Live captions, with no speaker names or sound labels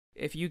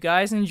if you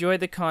guys enjoy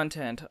the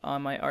content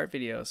on my art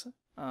videos,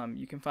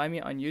 you can find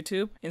me on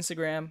YouTube,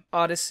 Instagram,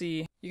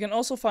 Odyssey. You can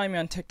also find me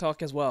on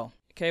TikTok as well.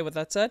 Okay, with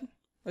that said,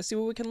 let's see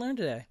what we can learn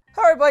today.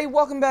 Hi everybody,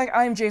 welcome back.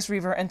 I'm Jace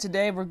Reaver, and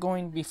today we're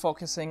going to be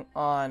focusing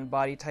on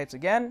body types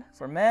again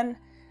for men.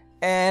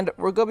 And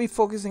we're going to be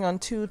focusing on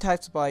two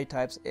types of body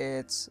types.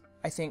 It's,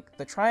 I think,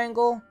 the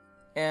triangle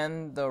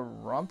and the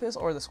rumpus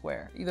or the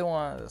square. Either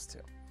one of those two.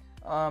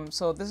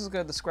 So this is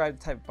going to describe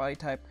the type of body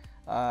type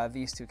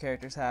these two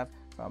characters have.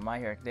 From My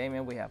Hero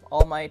Academia, we have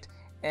All Might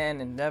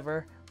and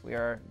Endeavor.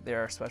 They're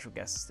our special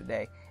guests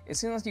today. It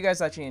seems like you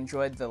guys actually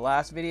enjoyed the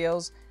last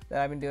videos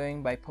that I've been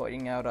doing by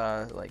pointing out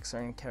like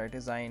certain character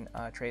design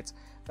traits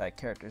that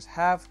characters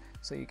have,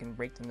 so you can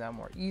break them down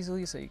more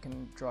easily, so you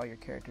can draw your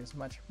characters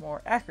much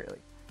more accurately.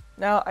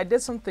 Now, I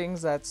did some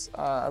things that's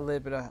a little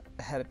bit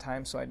ahead of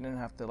time, so I didn't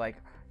have to like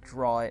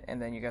draw it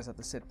and then you guys have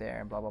to sit there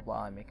and blah blah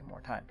blah and make it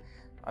more time.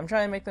 I'm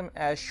trying to make them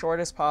as short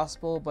as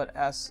possible, but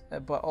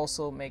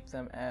also make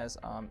them as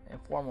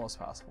informal as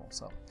possible.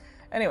 So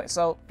anyway,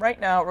 so right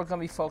now we're going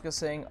to be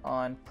focusing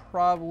on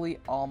probably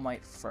All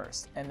Might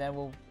first, and then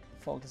we'll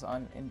focus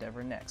on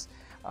Endeavor next,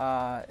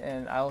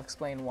 and I'll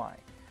explain why.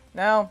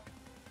 Now,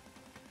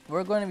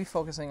 we're going to be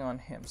focusing on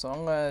him, so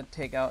I'm going to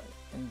take out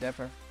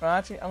Endeavor. Well,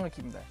 actually, I'm going to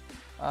keep him there.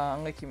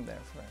 I'm going to keep him there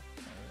for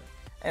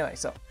anyway.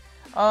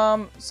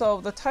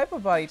 So the type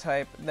of body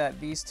type that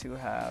these two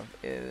have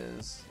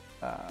is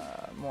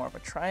more of a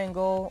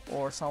triangle,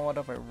 or somewhat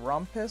of a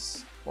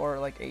rumpus, or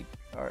like a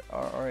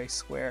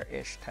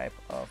square-ish type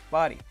of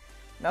body.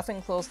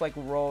 Nothing close like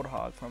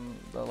Roadhog from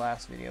the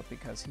last video,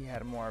 because he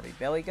had more of a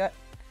belly gut,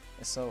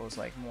 so it was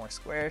like more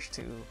squarish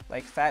to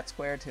like fat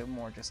square to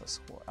more just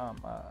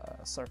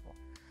a circle.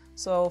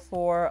 So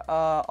for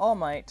All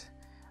Might,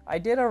 I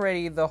did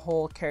already the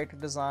whole character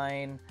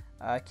design,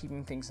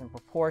 keeping things in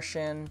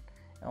proportion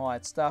and all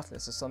that stuff.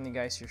 This is something you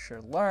guys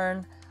should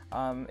learn.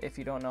 If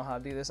you don't know how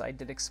to do this, I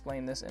did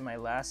explain this in my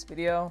last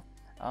video,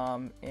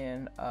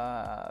 in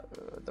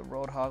the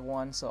Roadhog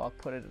one, so I'll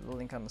put the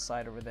link on the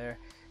side over there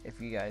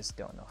if you guys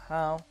don't know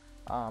how.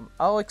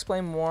 I'll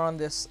explain more on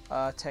this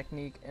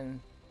technique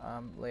in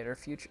later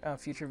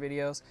future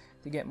videos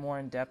to get more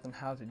in depth on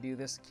how to do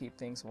this to keep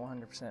things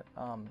 100%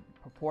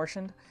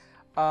 proportioned.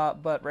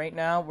 But right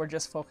now we're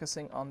just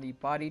focusing on the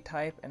body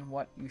type and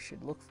what you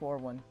should look for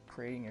when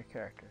creating your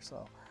character.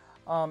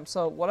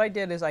 So what I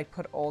did is I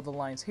put all the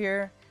lines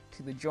here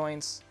to the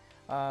joints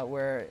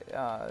where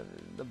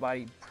the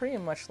body pretty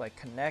much like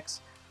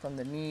connects, from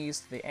the knees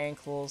to the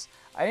ankles.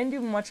 I didn't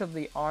do much of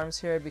the arms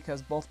here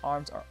because both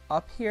arms are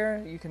up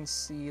here. You can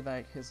see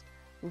like his,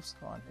 oops,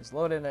 hold on, is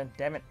loaded and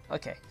damn it.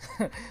 Okay,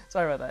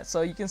 sorry about that.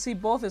 So you can see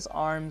both his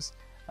arms,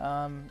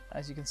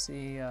 as you can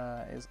see,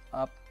 is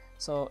up.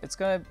 So it's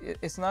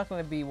not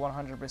gonna be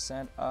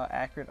 100%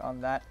 accurate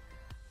on that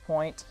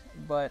point,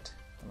 but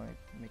let me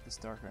make this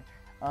darker.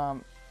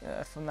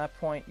 From that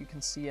point you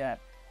can see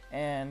that,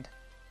 and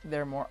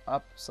they're more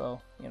up,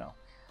 so you know.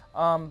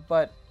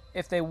 But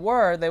if they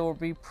would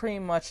be pretty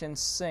much in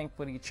sync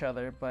with each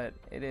other, but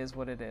it is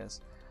what it is.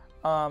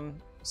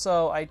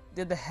 So I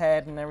did the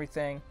head and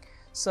everything.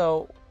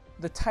 So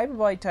the type of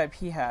body type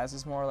he has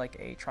is more like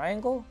a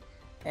triangle,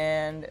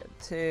 and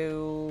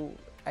to,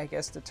 I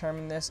guess,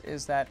 determine this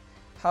is that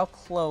how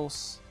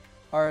close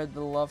are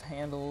the love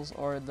handles,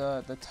 or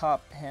the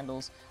top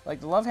handles.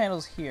 Like the love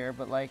handles here,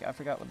 but like I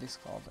forgot what these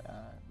called.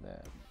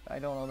 I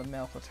don't know the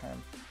medical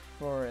term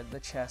for the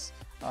chest.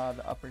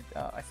 The upper,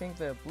 I think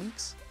the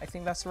obliques. I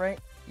think that's right.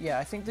 Yeah,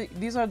 I think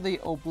these are the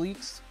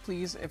obliques.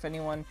 Please, if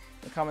anyone in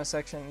the comment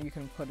section, you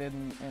can put it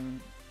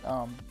in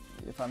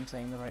if I'm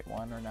saying the right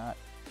one or not.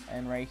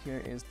 And right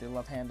here is the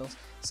love handles.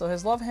 So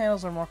his love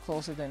handles are more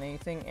closer than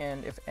anything,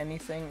 and if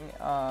anything,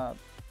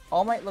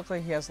 All Might look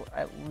like he has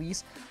at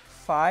least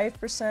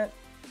 5%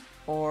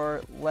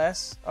 or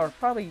less, or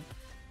probably,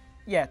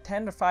 yeah,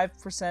 10 to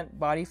 5%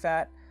 body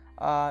fat,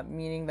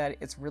 meaning that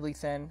it's really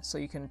thin, so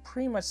you can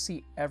pretty much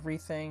see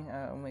everything.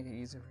 I'll make it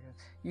easier for you.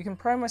 You can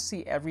pretty much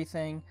see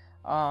everything,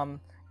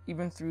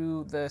 even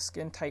through the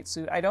skin tight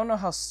suit. I don't know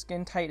how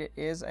skin tight it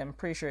is, I'm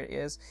pretty sure it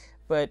is,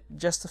 but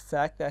just the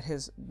fact that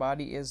his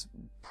body is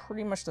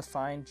pretty much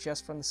defined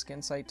just from the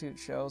skin tight suit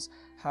shows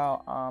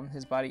how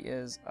his body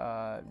is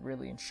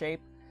really in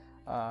shape.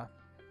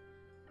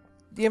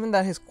 Given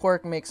that his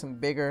quirk makes him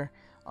bigger,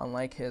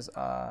 unlike his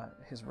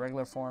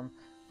regular form,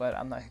 but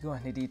I'm not going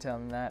into detail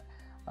on that.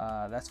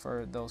 That's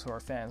for those who are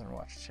fans and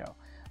watch the show.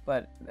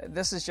 But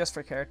this is just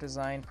for character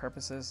design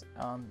purposes.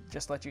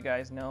 Just to let you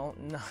guys know,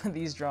 none of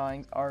these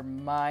drawings are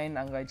mine.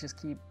 I'm going to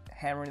just keep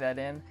hammering that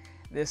in.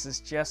 This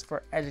is just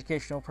for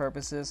educational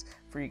purposes,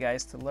 for you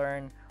guys to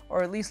learn,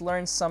 or at least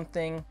learn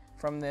something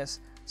from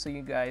this, so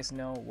you guys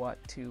know what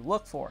to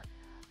look for.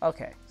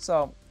 Okay,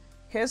 so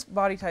his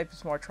body type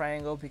is more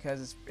triangle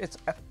because it's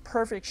a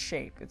perfect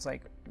shape. It's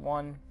like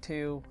 1,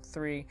 2,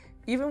 3.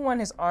 Even when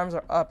his arms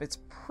are up, it's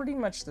pretty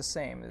much the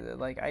same.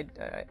 Like I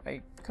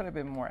could have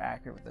been more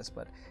accurate with this,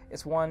 but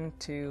it's 1,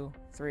 2,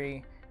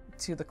 3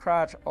 to the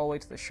crotch all the way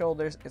to the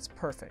shoulders. It's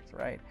perfect,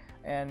 right?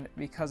 and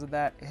because of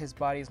that, his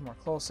body is more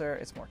closer,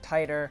 it's more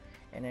tighter,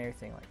 and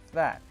everything like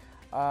that.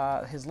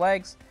 His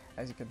legs,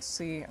 as you can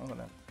see, I'm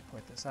gonna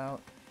point this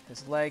out.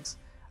 His legs,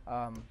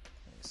 let me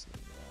see.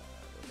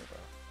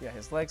 Yeah,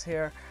 his legs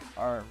here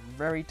are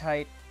very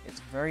tight.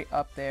 It's very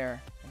up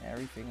there, and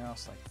everything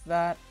else like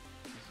that.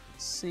 As you can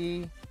see,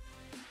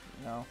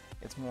 you know,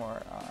 it's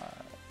more.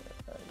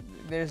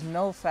 There's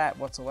no fat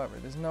whatsoever.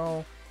 There's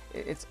no.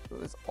 It's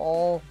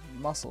all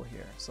muscle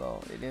here, so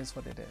it is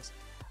what it is.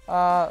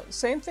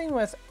 Same thing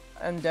with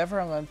Endeavor.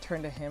 I'm going to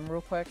turn to him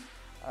real quick.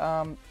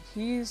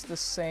 He's the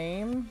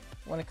same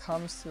when it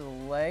comes to the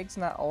legs,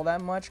 not all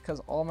that much, because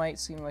All Might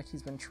seemed like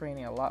he's been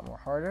training a lot more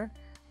harder.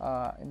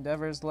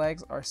 Endeavor's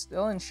legs are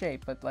still in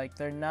shape, but like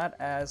they're not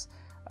as,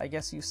 I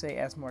guess you say,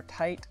 as more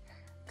tight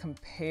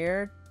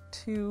compared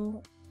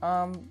to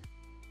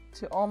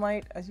All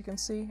Might, as you can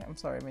see. I'm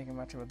sorry, I'm making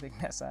much of a big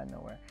mess out of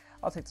nowhere.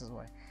 I'll take this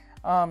away.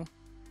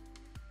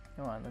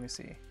 Come on, let me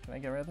see. Can I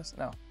get rid of this?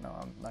 No,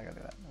 I'm not gonna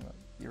do that. I'm gonna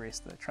erase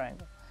the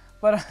triangle.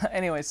 But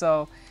anyway,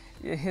 so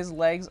his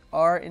legs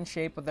are in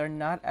shape, but they're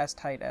not as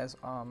tight as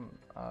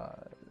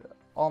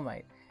All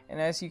Might.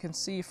 And as you can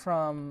see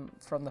from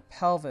the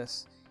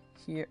pelvis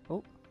here,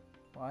 oh,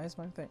 why is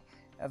my thing?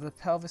 The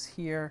pelvis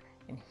here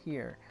and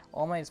here,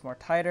 All Might is more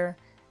tighter,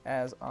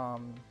 as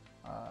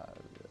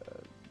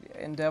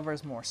Endeavor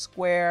is more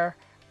square,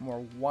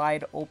 more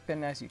wide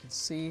open, as you can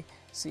see.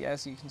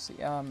 As you can see,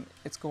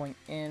 it's going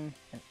in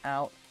and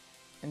out.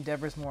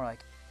 Endeavor's more like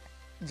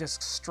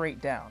just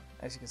straight down,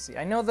 as you can see.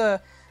 I know the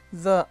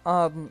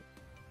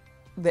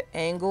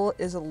angle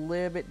is a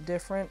little bit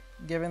different,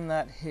 given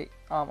that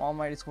All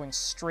Might is going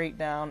straight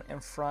down in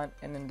front,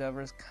 and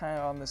Endeavor is kind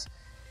of on this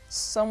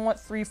somewhat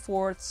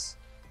 3/4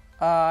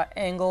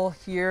 angle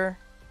here.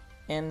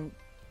 And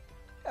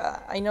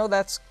I know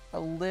that's a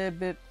little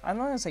bit, I'm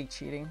not gonna say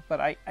cheating, but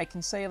I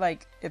can say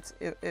like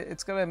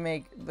it's gonna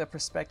make the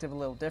perspective a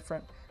little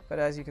different. But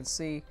as you can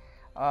see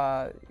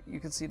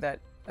that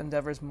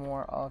Endeavor's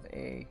more of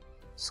a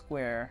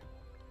square,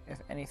 if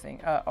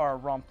anything, or a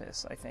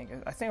rumpus. I think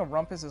a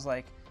rumpus is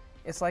like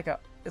it's like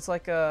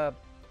a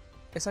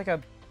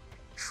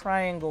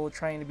triangle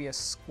trying to be a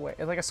square.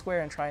 It's like a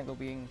square and triangle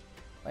being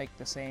like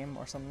the same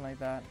or something like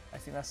that. I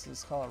think that's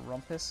just called a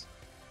rumpus,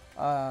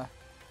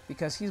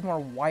 because he's more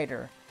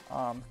wider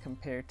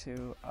compared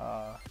to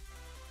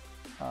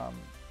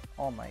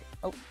All Might.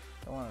 Oh,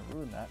 don't want to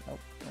ruin that. Nope,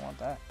 don't want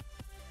that.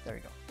 There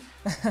we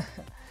go.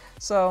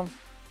 So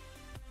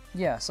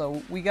yeah,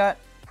 so we got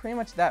pretty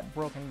much that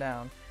broken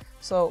down.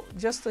 So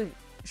just to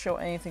show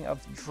anything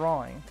of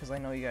drawing, because I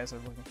know you guys are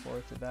looking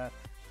forward to that,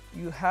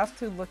 you have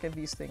to look at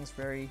these things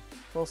very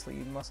closely.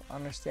 You must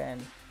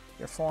understand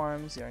your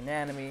forms, your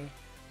anatomy,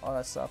 all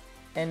that stuff.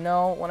 And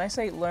no, when I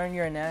say learn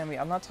your anatomy,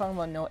 I'm not talking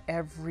about know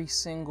every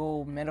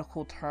single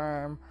medical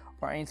term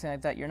or anything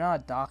like that. You're not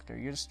a doctor.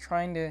 You're just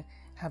trying to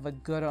have a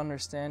good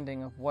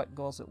understanding of what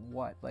goes with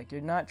what. Like,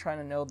 you're not trying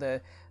to know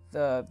the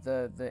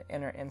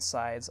inner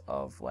insides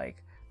of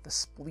like the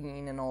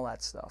spleen and all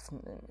that stuff,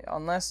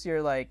 unless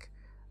you're like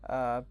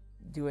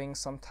doing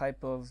some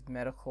type of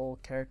medical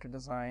character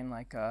design,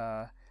 like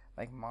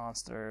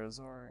monsters,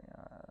 or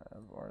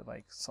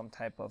like some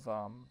type of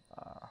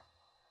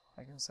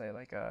I can say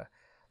like a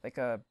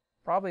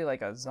probably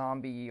like a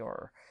zombie,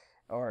 or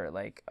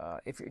like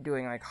if you're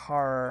doing like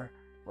horror,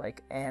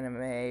 like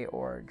anime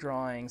or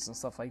drawings and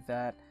stuff like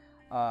that,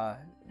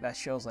 that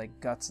shows like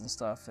guts and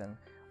stuff, and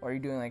or you're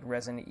doing like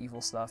Resident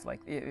Evil stuff. Like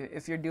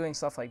if you're doing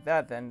stuff like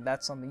that, then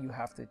that's something you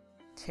have to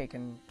take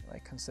in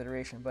like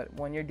consideration. But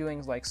when you're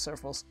doing like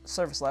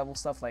surface level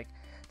stuff, like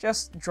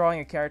just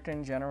drawing a character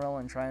in general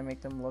and trying to make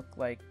them look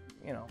like,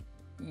 you know,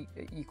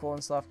 equal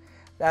and stuff,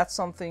 that's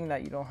something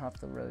that you don't have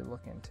to really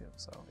look into.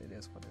 So it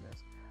is what it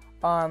is.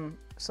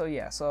 So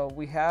yeah, so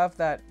we have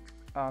that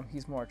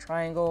he's more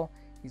triangle,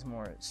 he's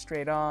more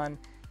straight on.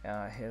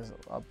 His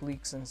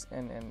obliques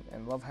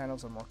and love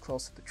handles are more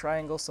close to the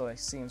triangle, so it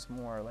seems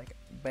more like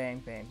bang,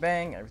 bang,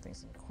 bang.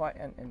 Everything's quiet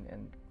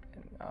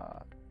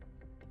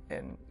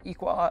and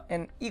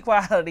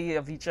equality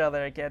of each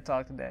other. I can't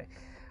talk today,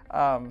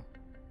 and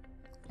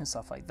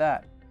stuff like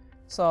that.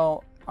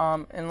 So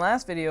in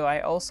last video,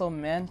 I also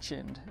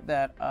mentioned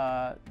that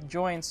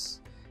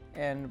joints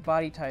and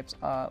body types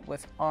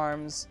with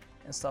arms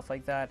and stuff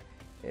like that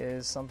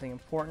is something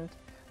important.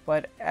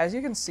 But as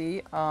you can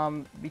see,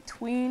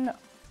 between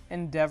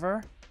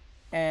Endeavor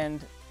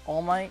and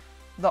All Might,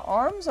 the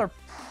arms are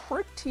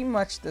pretty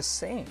much the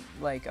same.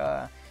 Like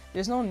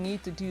there's no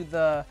need to do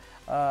the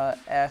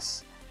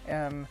S,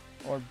 M,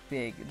 or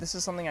big. This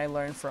is something I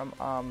learned from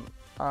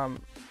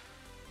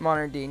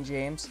Modern Day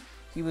James.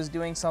 He was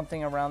doing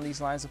something around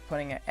these lines of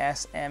putting an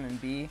S, M, and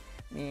B,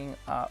 meaning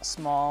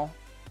small,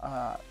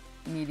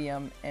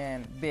 medium,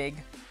 and big,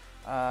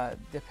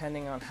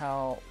 depending on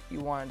how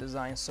you want to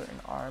design certain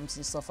arms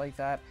and stuff like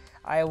that.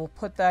 I will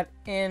put that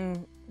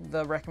in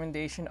the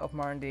recommendation of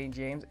Modern Day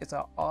James. It's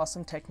an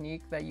awesome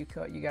technique that you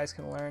guys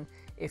can learn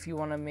if you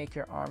want to make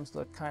your arms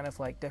look kind of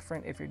like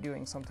different, if you're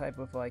doing some type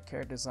of like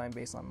character design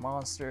based on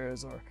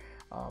monsters or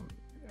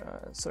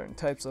certain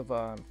types of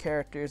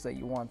characters that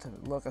you want to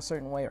look a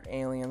certain way, or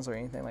aliens or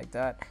anything like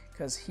that,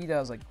 because he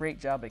does a great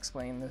job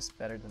explaining this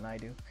better than I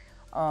do.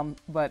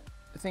 But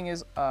the thing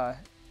is,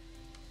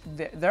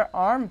 their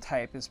arm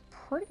type is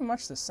pretty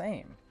much the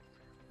same.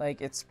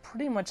 Like, it's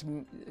pretty much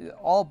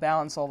all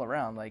balanced all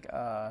around. Like,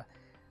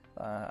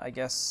 I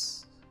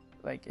guess,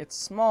 like, it's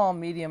small,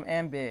 medium,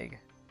 and big.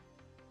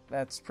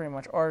 That's pretty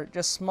much, or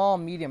just small,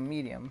 medium,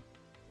 medium.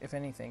 If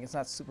anything, it's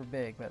not super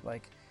big, but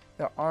like,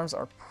 their arms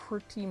are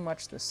pretty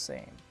much the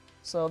same.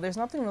 So there's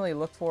nothing really to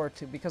look forward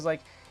to, because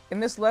like, in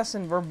this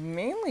lesson, we're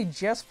mainly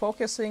just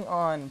focusing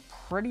on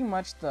pretty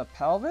much the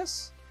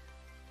pelvis,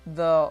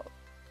 the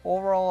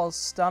overall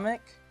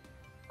stomach,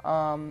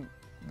 the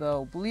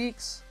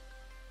obliques,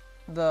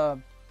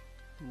 the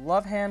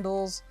love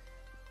handles,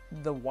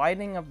 the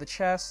widening of the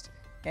chest,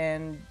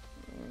 and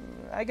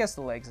I guess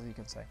the legs, as you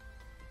can say.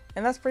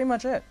 And that's pretty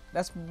much it.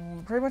 That's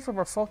pretty much what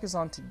we're focused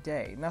on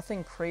today.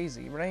 Nothing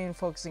crazy. We're not even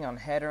focusing on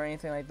head or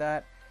anything like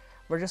that.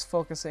 We're just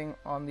focusing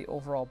on the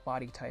overall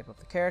body type of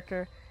the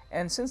character.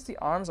 And since the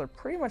arms are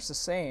pretty much the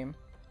same,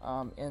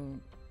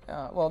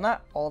 well,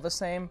 not all the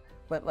same,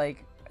 but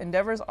like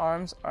Endeavor's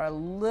arms are a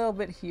little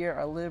bit here,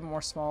 a little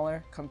more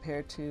smaller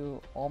compared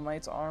to All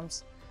Might's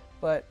arms.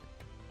 But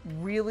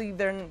really,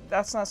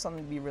 that's not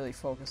something to be really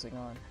focusing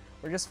on.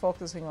 We're just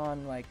focusing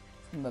on like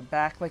from the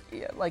back. Like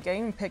I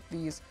even picked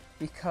these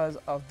because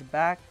of the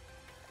back,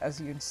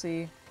 as you can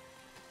see.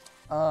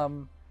 Yeah,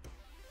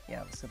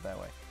 let's sit that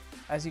way.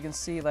 As you can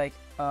see, like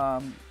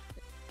All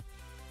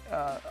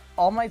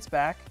Might's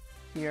back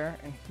here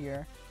and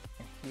here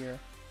and here.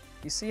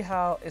 You see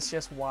how it's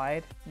just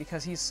wide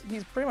because he's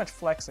pretty much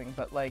flexing,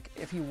 but like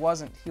if he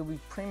wasn't, he'll be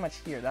pretty much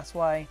here. That's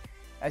why,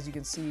 as you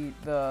can see,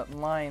 the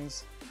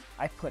lines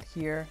I put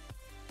here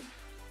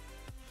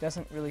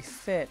doesn't really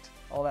fit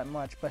all that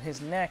much, but his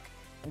neck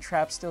and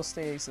trap still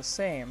stays the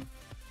same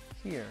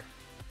here,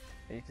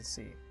 that you can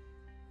see.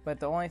 But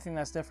the only thing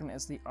that's different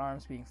is the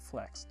arms being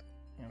flexed.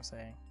 You know what I'm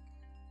saying?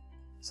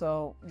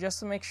 So just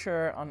to make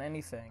sure on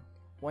anything,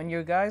 when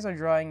you guys are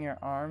drawing your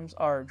arms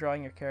or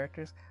drawing your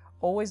characters,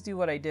 always do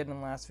what I did in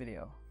the last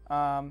video.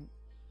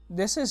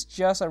 This is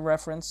just a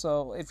reference,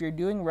 so if you're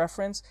doing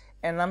reference,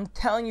 and I'm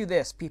telling you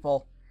this,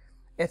 people,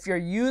 if you're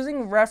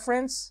using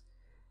reference,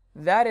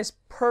 that is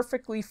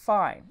perfectly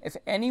fine. If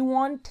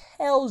anyone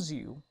tells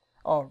you,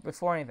 oh,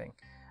 before anything,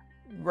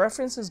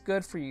 reference is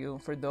good for you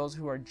for those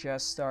who are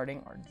just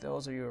starting, or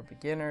those who are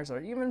beginners, or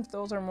even if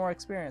those are more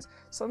experienced.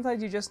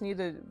 Sometimes you just need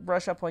to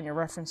brush up on your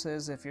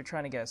references if you're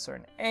trying to get a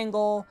certain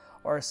angle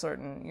or a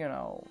certain, you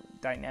know,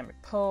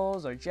 dynamic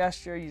pose or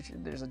gesture.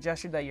 There's a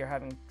gesture that you're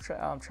having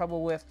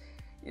trouble with.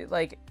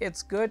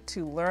 It's good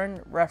to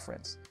learn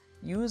reference.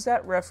 Use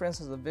that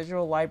reference as a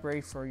visual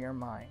library for your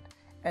mind.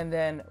 And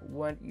then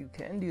what you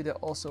can do to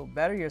also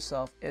better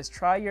yourself is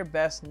try your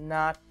best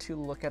not to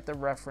look at the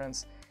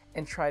reference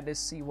and try to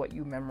see what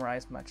you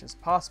memorize much as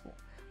possible.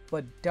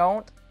 But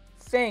don't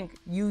think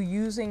you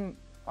using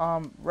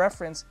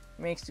reference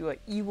makes you an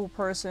evil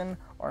person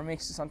or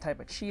makes you some type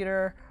of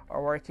cheater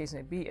or whatever the case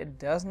may be. It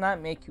does not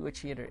make you a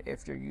cheater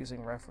if you're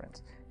using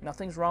reference.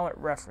 Nothing's wrong with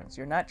reference.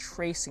 You're not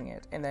tracing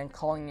it and then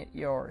calling it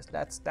yours.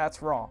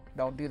 That's wrong.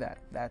 Don't do that.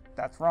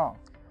 That's wrong.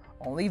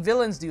 Only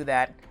villains do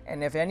that.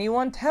 And if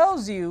anyone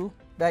tells you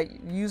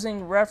that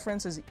using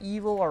reference is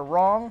evil or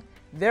wrong,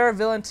 they're a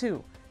villain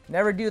too.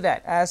 Never do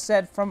that. As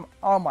said from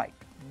All Might,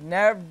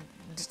 never,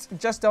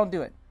 just don't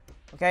do it.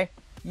 Okay?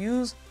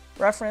 Use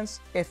reference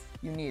if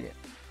you need it.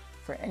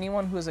 For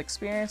anyone who is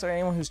experienced or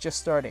anyone who's just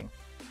starting,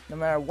 no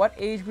matter what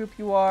age group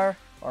you are,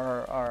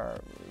 or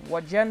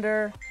what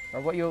gender,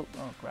 or what you,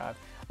 oh god,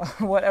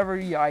 whatever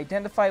you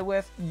identify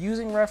with,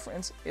 using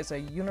reference is a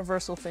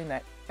universal thing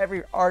that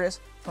every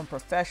artist, from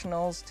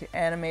professionals to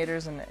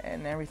animators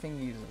and everything,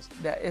 uses.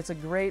 That it's a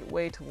great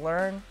way to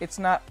learn. It's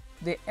not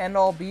the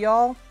end-all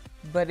be-all,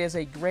 but it's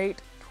a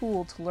great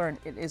tool to learn.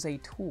 It is a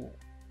tool,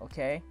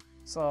 okay?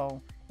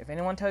 So if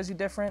anyone tells you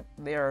different,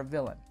 they are a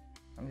villain.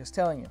 I'm just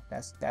telling you,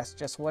 that's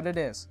just what it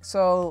is.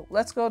 So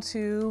let's go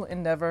to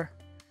Endeavor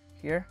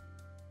here.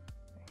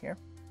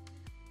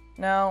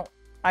 Now,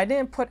 I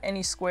didn't put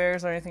any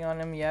squares or anything on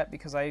him yet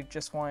because I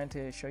just wanted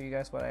to show you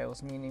guys what I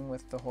was meaning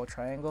with the whole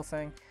triangle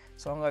thing.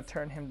 So I'm going to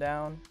turn him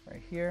down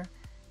right here,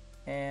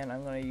 and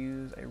I'm going to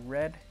use a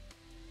red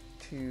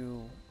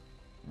to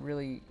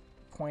really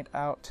point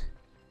out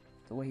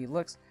the way he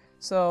looks.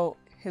 So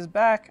his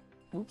back,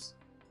 oops,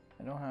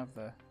 I don't have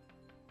the,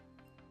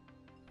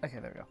 okay,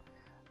 there we go.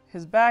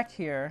 His back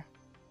here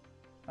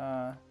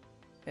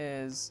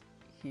is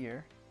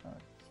here.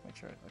 Just make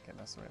sure, okay,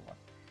 that's the right one.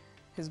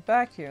 His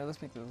back here,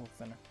 let's make this a little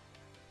thinner.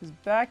 His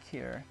back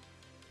here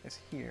is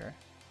here,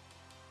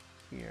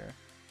 here,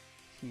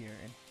 here,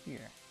 and here. You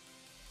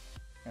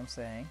know what I'm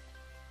saying?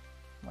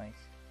 Like,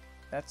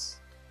 that's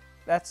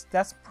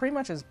pretty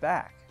much his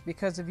back.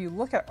 Because if you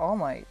look at All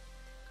Might,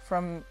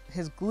 from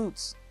his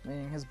glutes,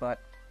 meaning his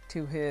butt,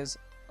 to his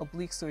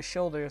obliques to his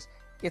shoulders,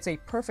 it's a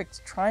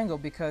perfect triangle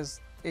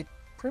because it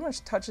pretty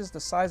much touches the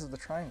size of the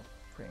triangle,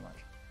 pretty much.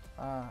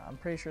 I'm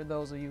pretty sure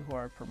those of you who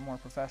are more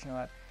professional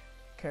at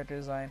character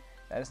design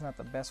That is not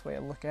the best way to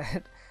look at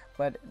it,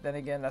 but then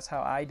again, that's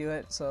how I do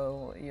it.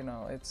 So you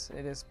know, it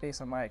is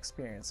based on my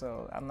experience.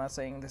 So I'm not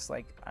saying this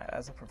like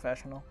as a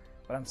professional,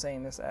 but I'm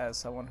saying this as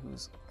someone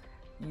who's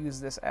used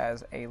this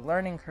as a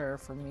learning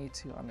curve for me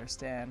to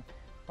understand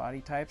body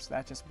types.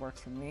 That just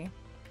works for me.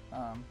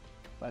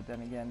 But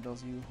then again,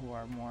 those of you who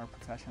are more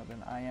professional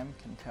than I am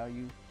can tell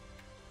you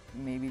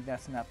maybe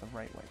that's not the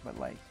right way. But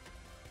like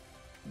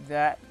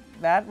that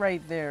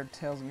right there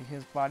tells me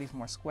his body's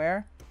more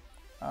square.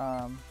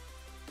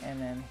 And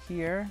then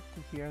here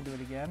to here, do it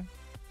again.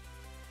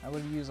 I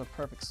would use a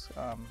perfect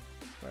square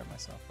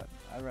myself, but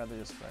I'd rather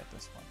just write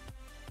this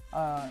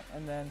one.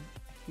 And then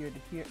here to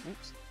here,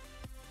 oops.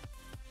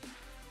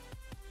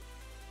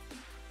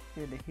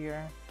 Here to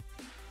here.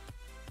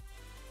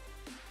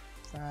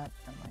 That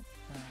and like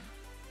that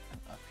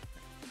and up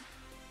here.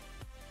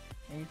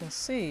 And you can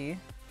see,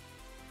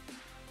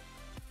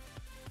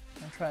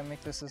 I'm trying to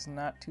make this as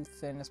not too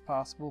thin as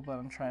possible, but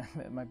I'm trying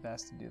to my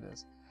best to do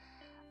this.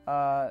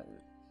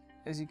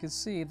 As you can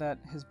see that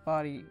his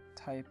body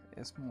type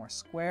is more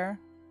square.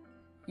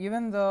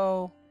 Even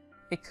though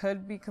it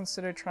could be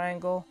considered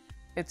triangle,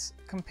 it's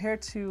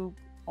compared to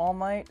All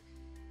Might,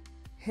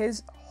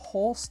 his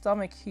whole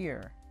stomach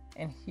here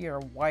and here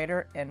are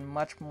wider and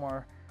much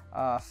more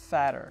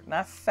fatter.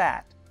 Not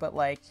fat, but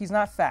like, he's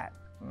not fat,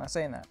 I'm not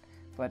saying that,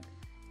 but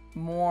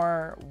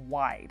more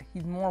wide.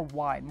 He's more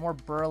wide, more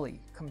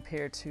burly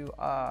compared to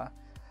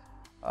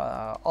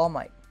All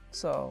Might.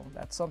 So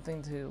that's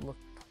something to look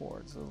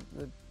towards,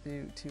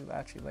 to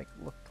actually like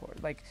look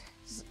toward, like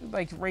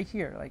right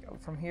here,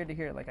 like from here to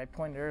here, like I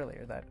pointed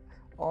earlier, that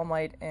All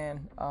Might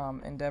and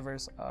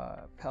Endeavor's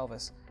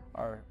pelvis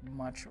are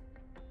much,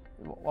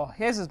 well,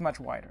 his is much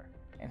wider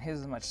and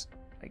his is much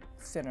like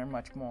thinner,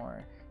 much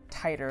more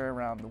tighter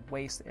around the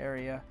waist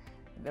area.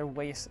 Their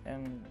waist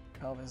and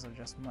pelvis are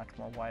just much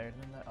more wider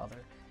than the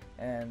other,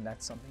 and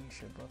that's something you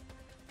should look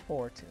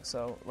forward to.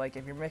 So like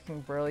if you're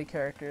making burly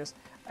characters,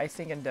 I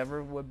think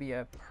Endeavor would be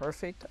a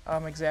perfect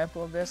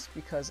example of this,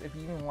 because if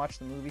you even watch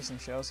the movies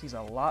and shows, he's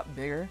a lot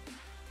bigger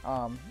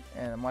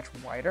and much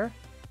wider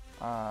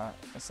and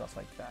stuff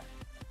like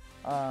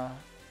that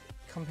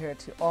compared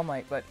to All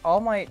Might. But All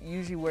Might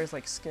usually wears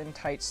like skin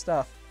tight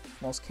stuff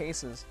most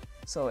cases,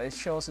 so it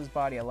shows his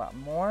body a lot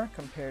more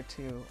compared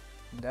to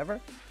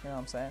Endeavor. You know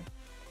what I'm saying?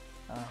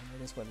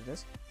 It is what it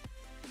is.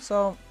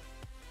 So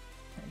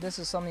this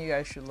is something you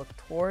guys should look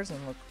towards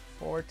and look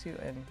forward to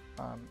and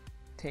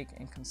take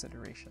in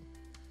consideration.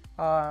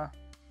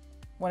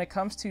 When it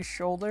comes to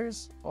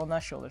shoulders, well,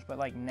 not shoulders, but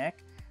like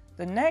neck,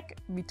 the neck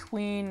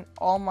between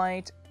All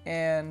Might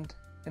and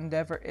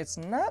Endeavor, it's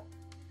not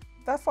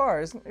that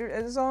far.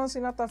 It's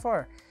honestly not that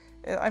far.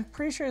 I'm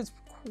pretty sure it's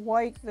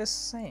quite the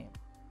same.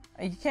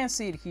 You can't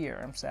see it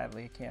here,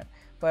 sadly you can't,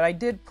 but I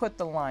did put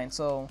the line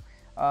so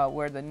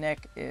where the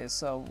neck is,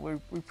 so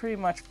we pretty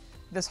much,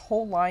 this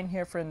whole line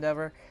here for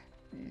Endeavor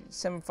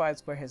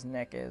signifies where his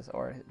neck is,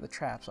 or the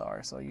traps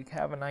are, so you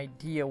have an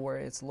idea where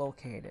it's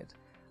located.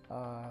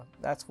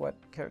 That's what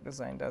character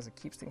design does. It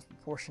keeps things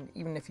proportioned,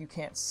 even if you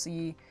can't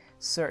see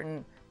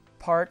certain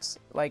parts,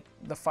 like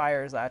the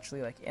fire is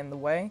actually like in the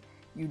way,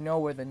 you know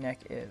where the neck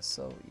is,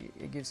 so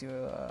it gives you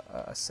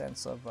a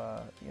sense of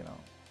you know,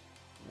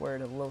 where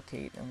to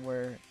locate and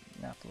where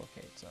not to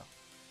locate.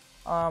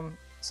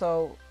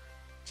 So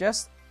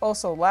just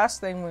also, last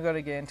thing we're going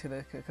to get into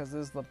this, because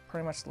this is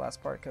pretty much the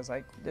last part, because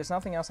there's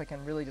nothing else I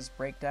can really just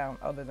break down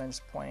other than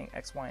just pointing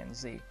X, Y, and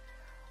Z.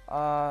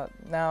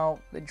 Now,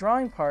 the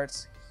drawing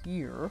parts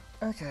here.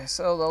 Okay,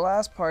 so the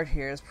last part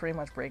here is pretty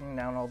much breaking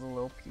down all the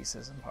little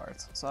pieces and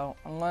parts. So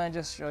I'm going to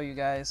just show you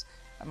guys.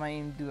 I might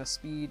even do a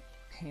speed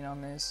paint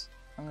on this.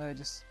 I'm going to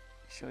just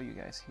show you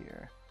guys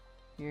here.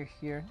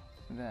 Here,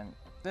 and then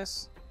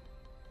this.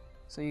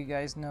 So you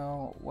guys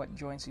know what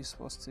joints you're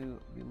supposed to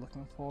be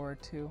looking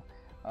forward to.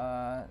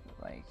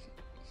 Like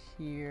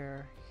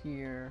here,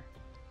 here,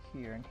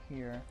 here, and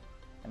here,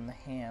 and the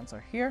hands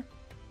are here.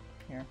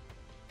 Wait,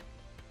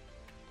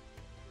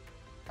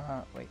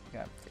 you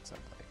gotta fix up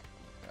like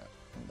that.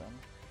 I'm done.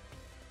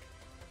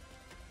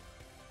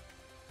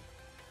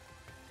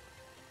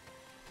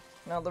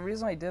 Now the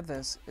reason I did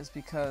this is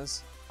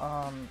because,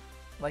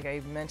 like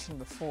I mentioned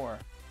before,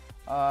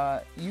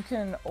 you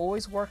can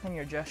always work on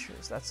your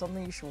gestures. That's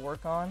something you should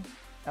work on,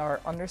 or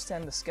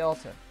understand the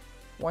skeleton.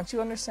 Once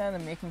you understand the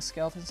making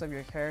skeletons of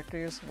your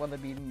characters, whether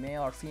it be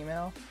male or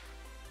female,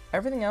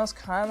 everything else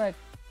kind of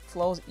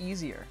flows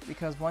easier,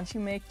 because once you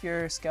make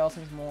your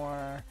skeletons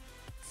more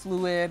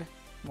fluid,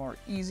 more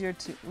easier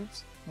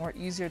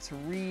to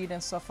read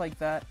and stuff like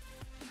that,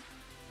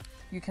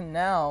 you can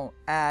now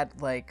add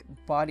like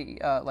body,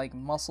 like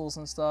muscles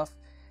and stuff.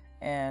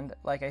 And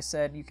like I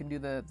said, you can do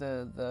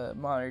the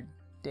modern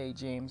day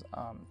James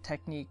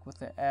technique with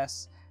the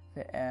S,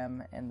 the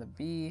M, and the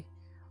B,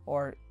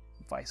 or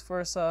vice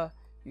versa.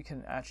 You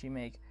can actually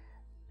make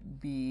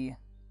B,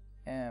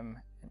 M,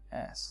 and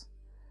S.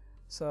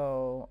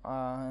 So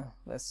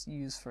let's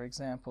use, for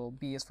example,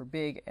 B is for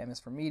big, M is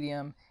for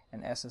medium,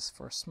 and S is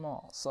for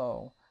small.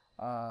 So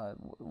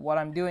what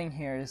I'm doing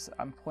here is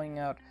I'm pointing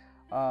out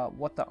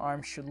what the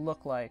arm should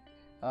look like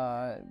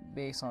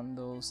based on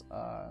those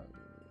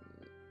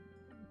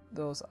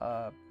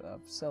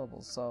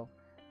syllables, so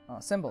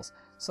symbols.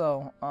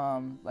 So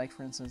like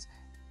for instance,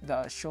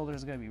 the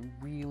shoulders are going to be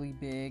really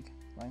big,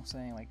 like I'm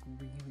saying, like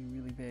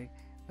really big.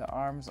 The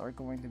arms are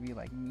going to be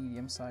like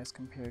medium sized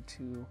compared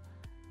to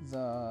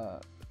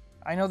the,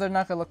 I know they're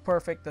not going to look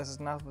perfect, this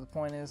is not what the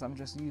point is, I'm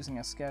just using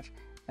a sketch,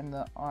 and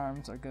the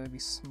arms are going to be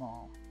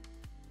small.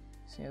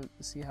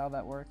 See how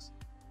that works?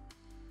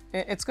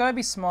 It's going to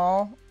be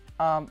small,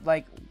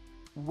 like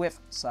width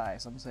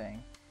size, I'm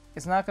saying.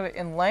 It's not going to,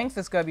 in length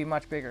it's going to be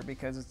much bigger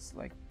because it's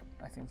like,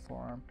 I think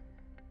forearm,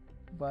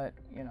 but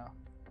you know.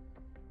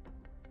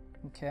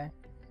 Okay,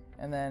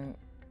 and then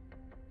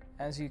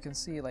as you can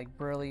see, like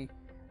burly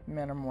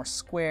men are more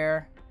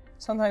square,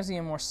 sometimes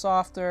even more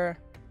softer,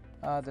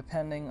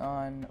 depending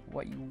on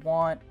what you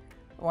want.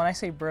 When I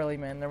say burly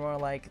men, they're more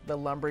like the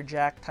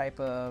lumberjack type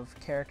of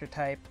character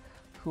type,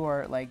 who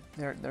are like,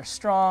 they're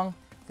strong,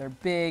 they're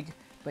big,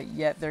 but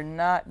yet they're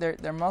not,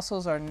 their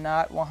muscles are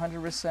not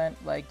 100%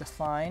 like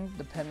defined,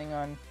 depending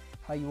on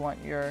how you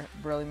want your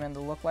burly men to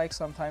look like.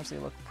 Sometimes they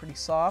look pretty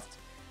soft,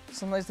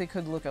 sometimes they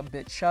could look a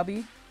bit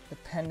chubby,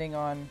 depending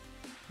on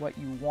what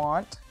you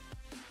want,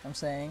 I'm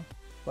saying.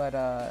 But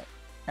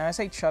and I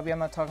say chubby, I'm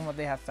not talking about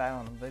they have fat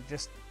on them. They're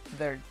just,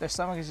 their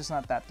stomach is just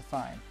not that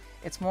defined.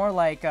 It's more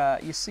like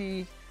you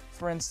see,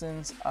 for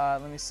instance,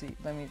 let me take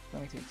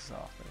this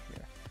off right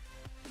here.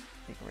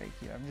 Take it right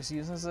here. I'm just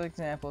using this as an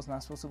example. It's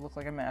not supposed to look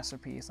like a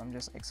masterpiece. I'm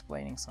just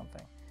explaining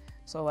something.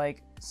 So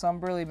like some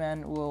burly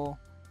men will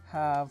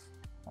have,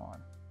 hold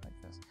on, like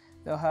this.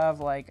 They'll have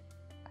like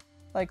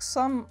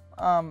some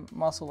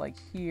muscle like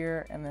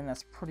here, and then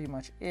that's pretty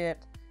much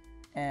it,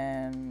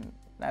 and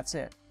that's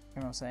it.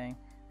 You know what I'm saying?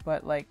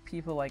 But like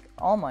people like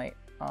All Might,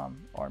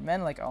 or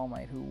men like All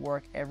Might, who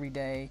work every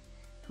day,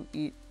 who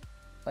eat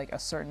like a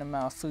certain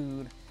amount of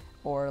food,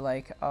 or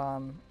like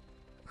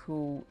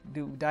who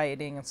do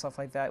dieting and stuff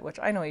like that, which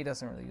I know he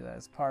doesn't really do that,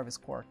 it's part of his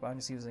quirk, but I'm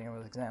just using it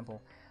as an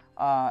example.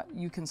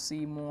 You can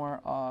see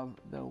more of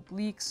the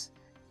obliques,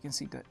 you can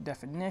see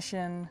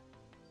definition,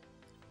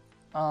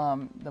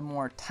 the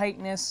more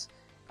tightness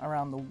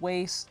around the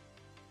waist,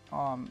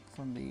 from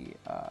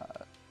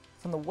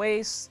the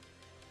waist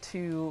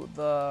to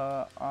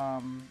the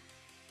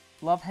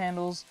love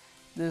handles.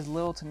 There's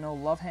little to no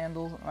love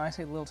handles. When I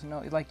say little to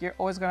no, like you're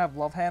always gonna have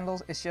love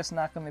handles. It's just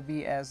not gonna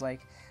be as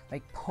like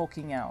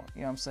poking out.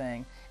 You know what I'm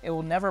saying? It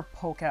will never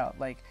poke out.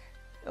 Like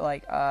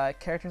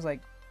characters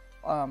like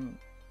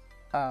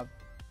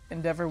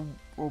Endeavor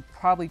will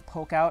probably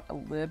poke out a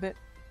little bit,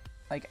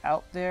 like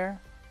out there.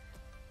 You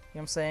know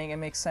what I'm saying? It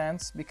makes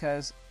sense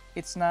because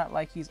it's not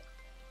like he's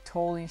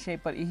totally in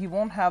shape, but he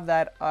won't have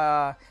that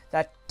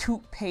that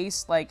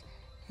toothpaste, like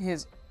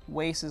his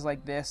waist is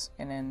like this,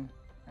 and then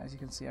as you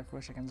can see, I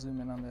wish I can zoom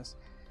in on this.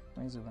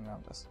 Let me zoom in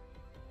on this.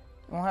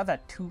 It won't have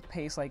that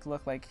toothpaste like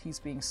look like he's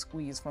being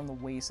squeezed from the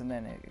waist, and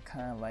then it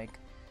kind of like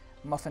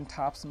muffin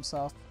tops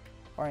himself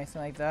or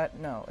anything like that.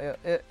 No,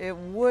 it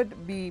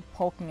would be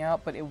poking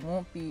out, but it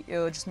won't be. It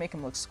would just make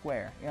him look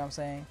square. You know what I'm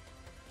saying?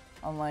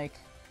 Unlike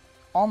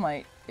All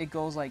Might, it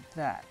goes like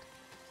that.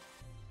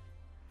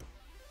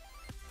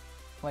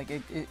 Like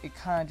it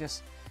kind of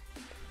just,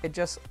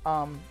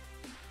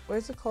 what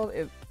is it called?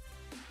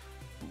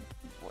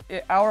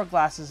 It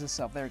hourglasses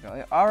itself. There we go.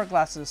 It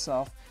hourglasses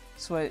itself,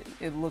 so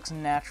it looks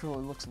natural.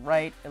 It looks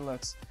right. It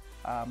looks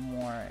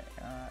more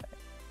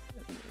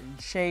in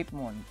shape,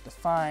 more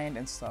defined,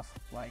 and stuff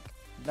like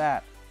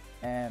that.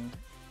 And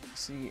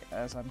see,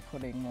 as I'm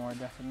putting more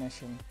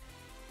definition,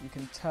 you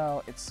can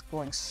tell it's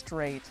going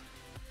straight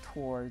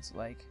towards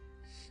like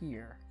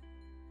here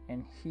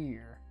and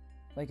here.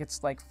 Like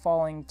it's like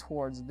falling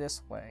towards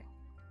this way.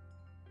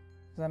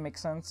 Does that make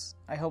sense?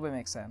 I hope it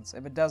makes sense.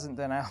 If it doesn't,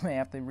 then I may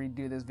have to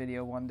redo this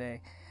video one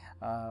day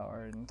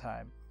or in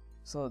time.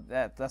 So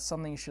that's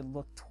something you should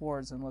look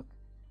towards and look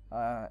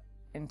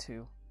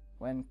into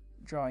when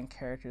drawing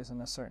characters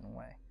in a certain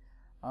way.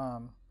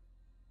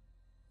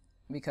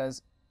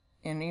 Because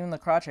in even the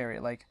crotch area,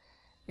 like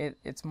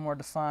it's more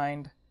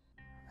defined.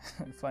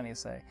 Funny to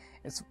say.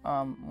 It's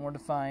more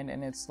defined,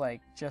 and it's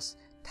like just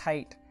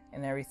tight,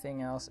 and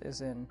everything else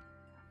is in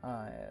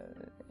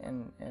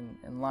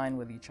line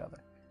with each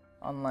other.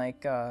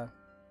 Unlike,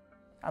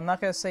 I'm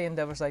not gonna say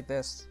Endeavor's like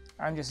this.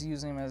 I'm just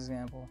using him as an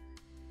example,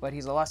 but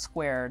he's a lot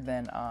squarer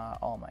than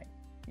All Might.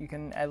 You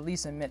can at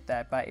least admit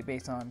that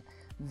based on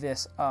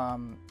this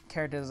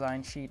character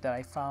design sheet that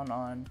I found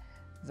on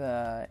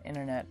the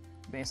internet,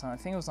 based on, I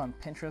think it was on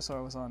Pinterest or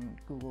it was on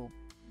Google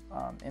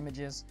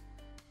Images,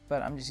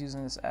 but I'm just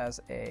using this as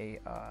a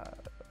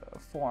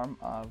form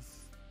of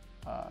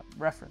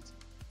reference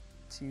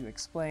to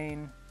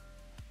explain.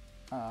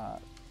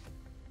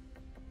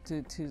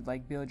 To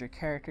like build your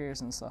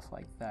characters and stuff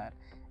like that.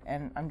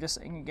 And I'm just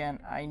saying again,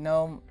 I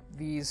know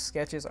these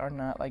sketches are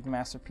not like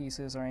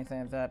masterpieces or anything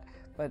like that,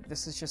 but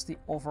this is just the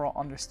overall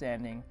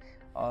understanding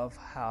of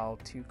how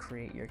to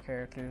create your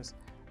characters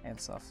and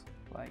stuff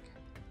like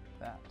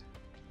that.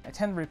 I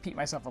tend to repeat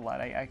myself a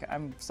lot.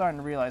 I'm starting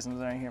to realize I'm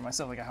starting to hear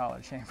myself like a hollow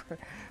chamber,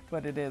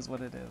 but it is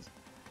what it is.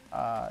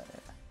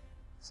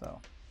 So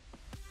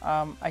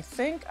I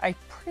think I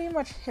pretty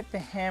much hit the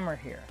hammer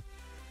here.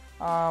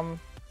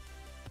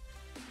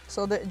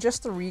 So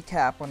just to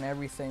recap on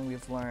everything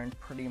we've learned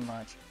pretty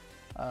much,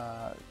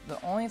 the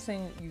only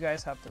thing you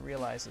guys have to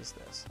realize is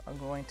this. I'm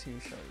going to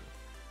show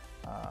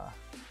you.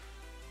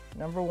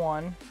 Number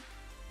one.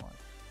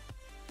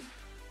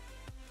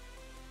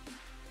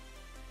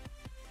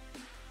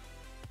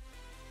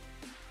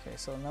 Okay,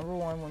 so number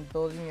one, when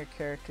building your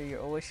character, you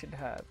always should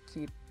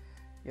keep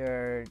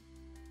your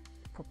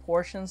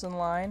proportions in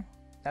line.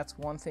 That's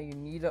one thing. You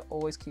need to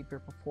always keep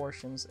your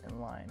proportions in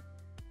line.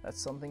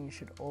 That's something you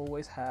should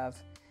always have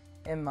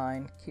in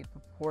mind. Keep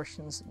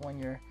proportions when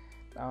you're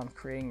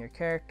creating your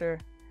character.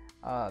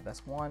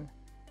 That's one.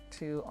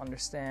 Two,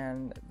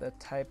 understand the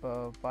type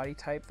of body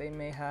type they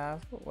may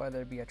have,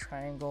 whether it be a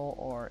triangle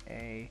or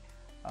a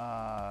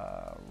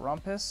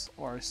rumpus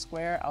or a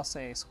square. I'll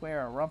say a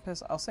square or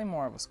rumpus. I'll say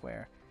more of a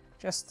square,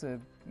 just to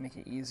make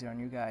it easier on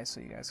you guys,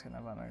 so you guys can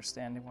have an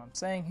understanding what I'm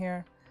saying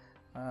here,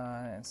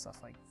 and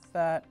stuff like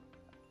that.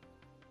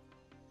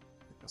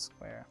 Like a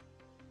square.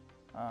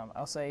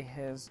 I'll say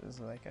his is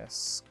like a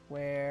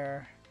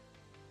square.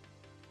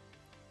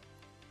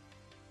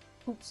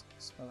 Oops,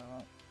 spell that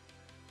wrong.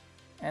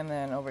 And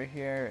then over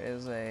here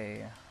is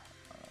a,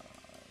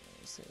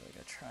 let's say like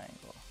a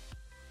triangle.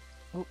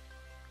 Oop,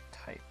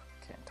 type.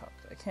 Can't talk.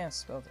 I can't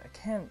spell. I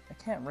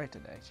can't write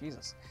today.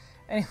 Jesus.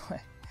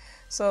 Anyway,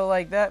 so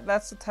like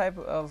that's the type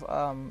of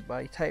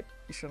body type.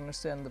 You should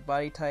understand the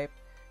body type.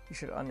 You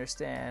should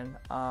understand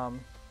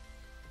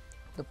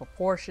the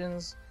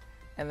proportions,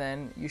 and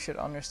then you should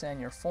understand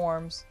your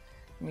forms.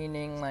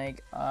 Meaning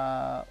like,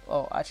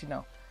 oh, actually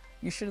no.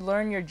 You should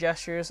learn your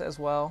gestures as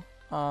well.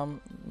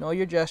 Know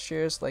your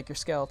gestures, like your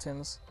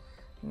skeletons.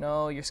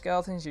 Know your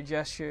skeletons, your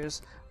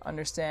gestures,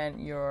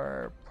 understand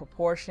your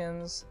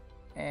proportions,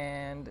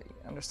 and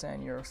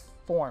understand your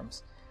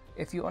forms.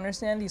 If you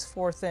understand these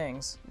four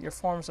things, your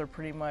forms are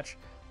pretty much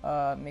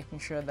making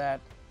sure that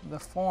the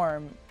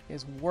form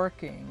is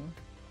working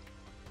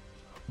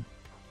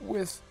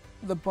with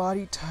the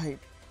body type,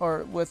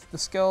 or with the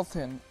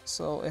skeleton,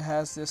 so it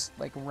has this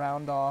like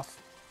round off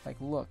like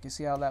look. You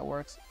see how that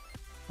works?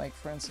 Like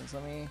for instance,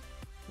 let me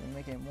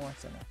make it more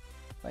thinner.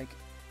 Like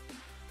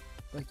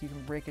you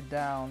can break it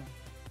down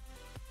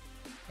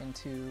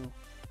into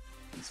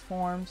these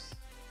forms.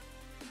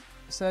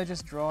 Instead of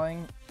just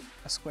drawing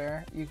a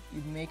square, you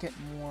make it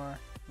more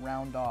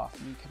round off.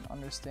 You can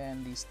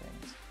understand these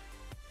things.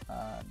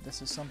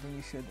 This is something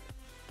you should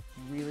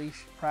really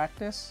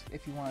practice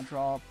if you want to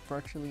draw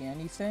virtually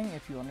anything.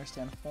 If you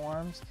understand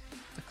forms,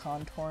 the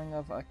contouring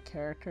of a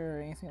character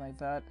or anything like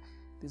that,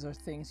 these are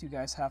things you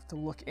guys have to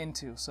look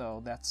into.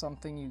 So that's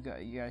something you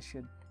guys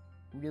should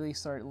really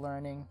start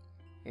learning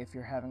if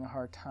you're having a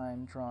hard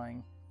time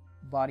drawing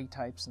body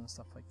types and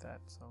stuff like that.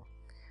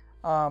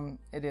 So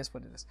it is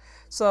what it is.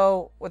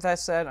 So with that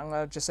said, I'm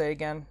going to just say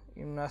again,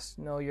 you must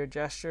know your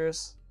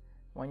gestures.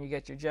 When you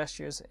get your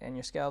gestures and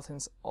your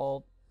skeletons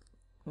all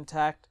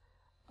intact,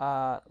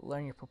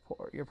 learn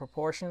your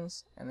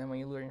proportions, and then when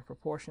you learn your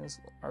proportions,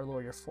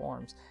 learn your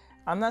forms.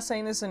 I'm not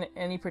saying this in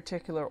any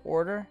particular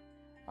order,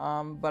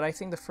 but I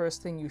think the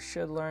first thing you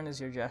should learn is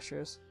your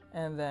gestures,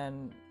 and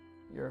then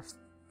your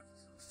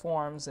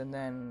forms, and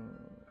then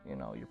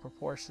your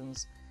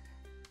proportions.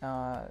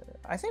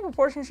 I think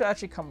proportions should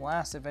actually come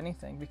last, if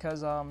anything,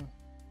 because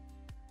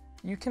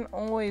you can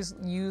always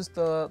use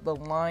the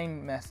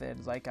line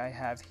method like I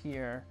have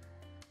here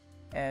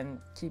and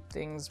keep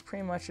things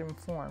pretty much in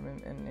form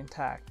and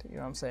intact. You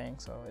know what I'm saying?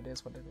 So it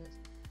is what it is.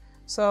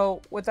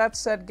 So with that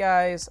said,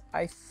 guys,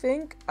 I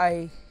think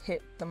I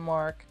hit the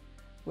mark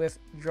with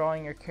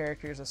drawing your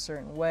characters a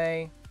certain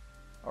way,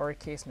 or a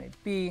case may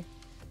be.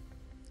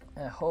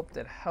 And I hope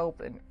that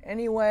helped in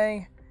any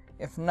way.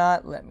 If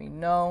not, let me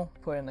know.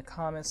 Put it in the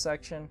comments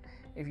section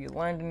if you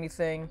learned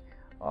anything,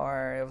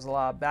 or it was a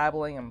lot of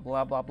babbling and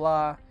blah blah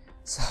blah.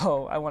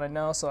 So I want to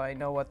know, so I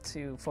know what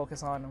to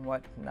focus on and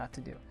what not to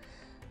do.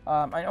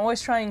 I'm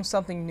always trying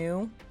something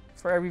new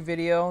for every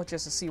video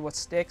just to see what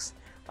sticks.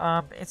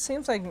 It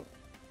seems like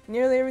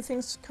nearly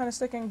everything's kind of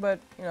sticking, but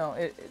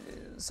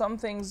some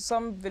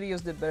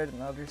videos did better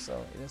than others,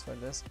 so it is what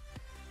it is.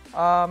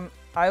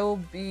 I will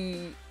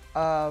be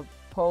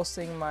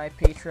posting my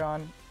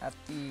Patreon at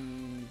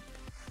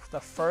the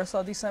 1st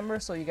of December,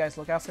 so you guys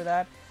look out for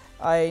that.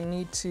 I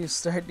need to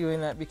start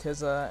doing that because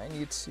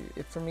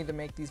for me to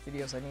make these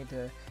videos, I need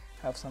to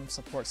have some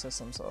support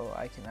system so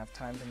I can have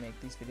time to make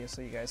these videos,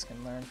 so you guys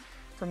can learn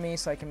from me,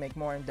 so I can make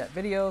more in-depth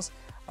videos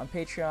on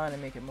Patreon and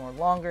make it more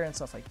longer and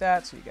stuff like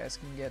that, so you guys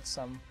can get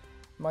some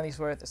money's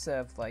worth instead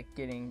of like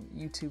getting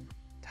YouTube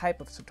type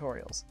of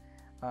tutorials.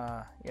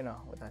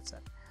 With that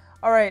said.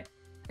 Alright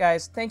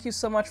guys, thank you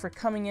so much for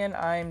coming in.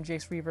 I'm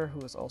Jace Reaver,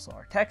 who is also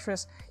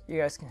ARTEXTRIC. You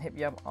guys can hit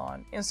me up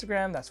on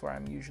Instagram, that's where I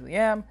usually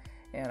am,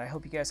 and I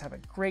hope you guys have a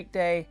great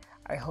day.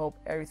 I hope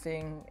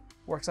everything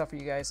works out for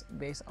you guys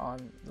based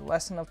on the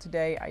lesson of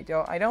today. I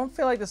don't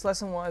feel like this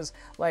lesson was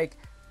like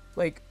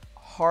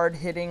hard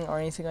hitting or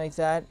anything like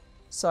that,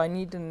 so I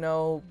need to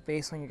know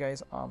based on you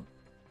guys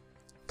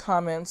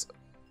comments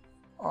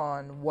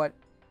on what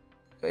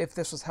if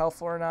this was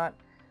helpful or not.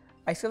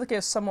 I feel like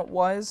it somewhat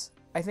was.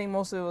 I think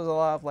most of it was a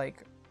lot of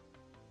like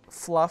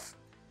fluff,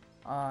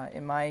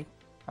 in my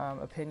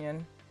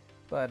opinion,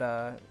 but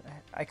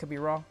I could be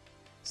wrong.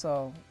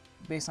 So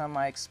based on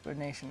my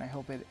explanation, I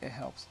hope it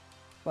helps.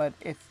 But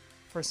if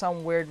for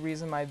some weird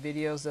reason my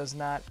videos does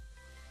not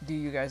do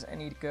you guys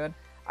any good,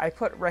 I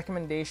put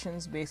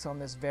recommendations based on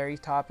this very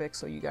topic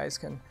so you guys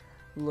can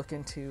look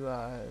into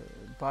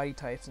body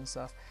types and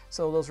stuff.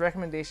 So those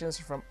recommendations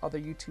are from other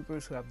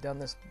YouTubers who have done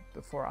this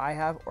before I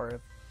have, or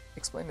have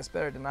explained this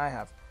better than I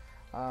have.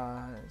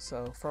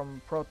 So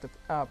from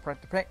Protopenko,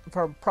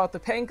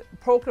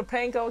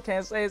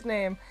 can't say his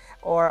name,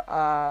 or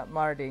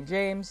Modern Day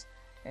James,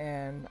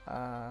 and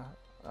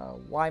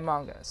Y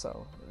Manga.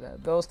 So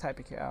those type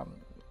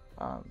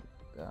of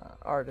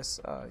artists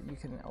you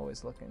can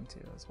always look into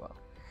as well.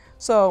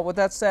 So with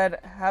that said,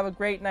 have a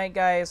great night,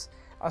 guys.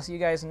 I'll see you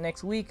guys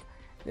next week,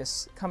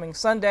 this coming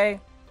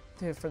Sunday,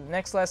 for the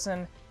next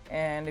lesson.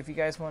 And if you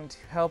guys want to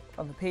help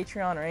on the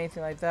Patreon or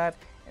anything like that,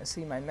 and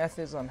see my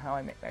methods on how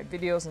I make my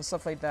videos and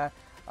stuff like that,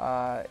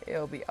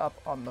 it'll be up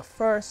on the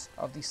 1st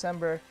of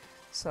December.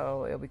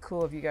 So it'll be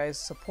cool if you guys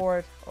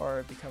support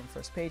or become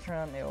first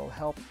Patreon. It will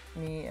help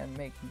me and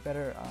make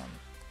better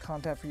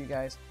content for you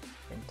guys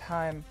in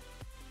time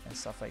and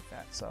stuff like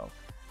that. So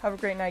have a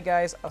great night,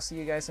 guys. I'll see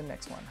you guys in the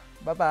next one.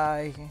 Bye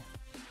bye.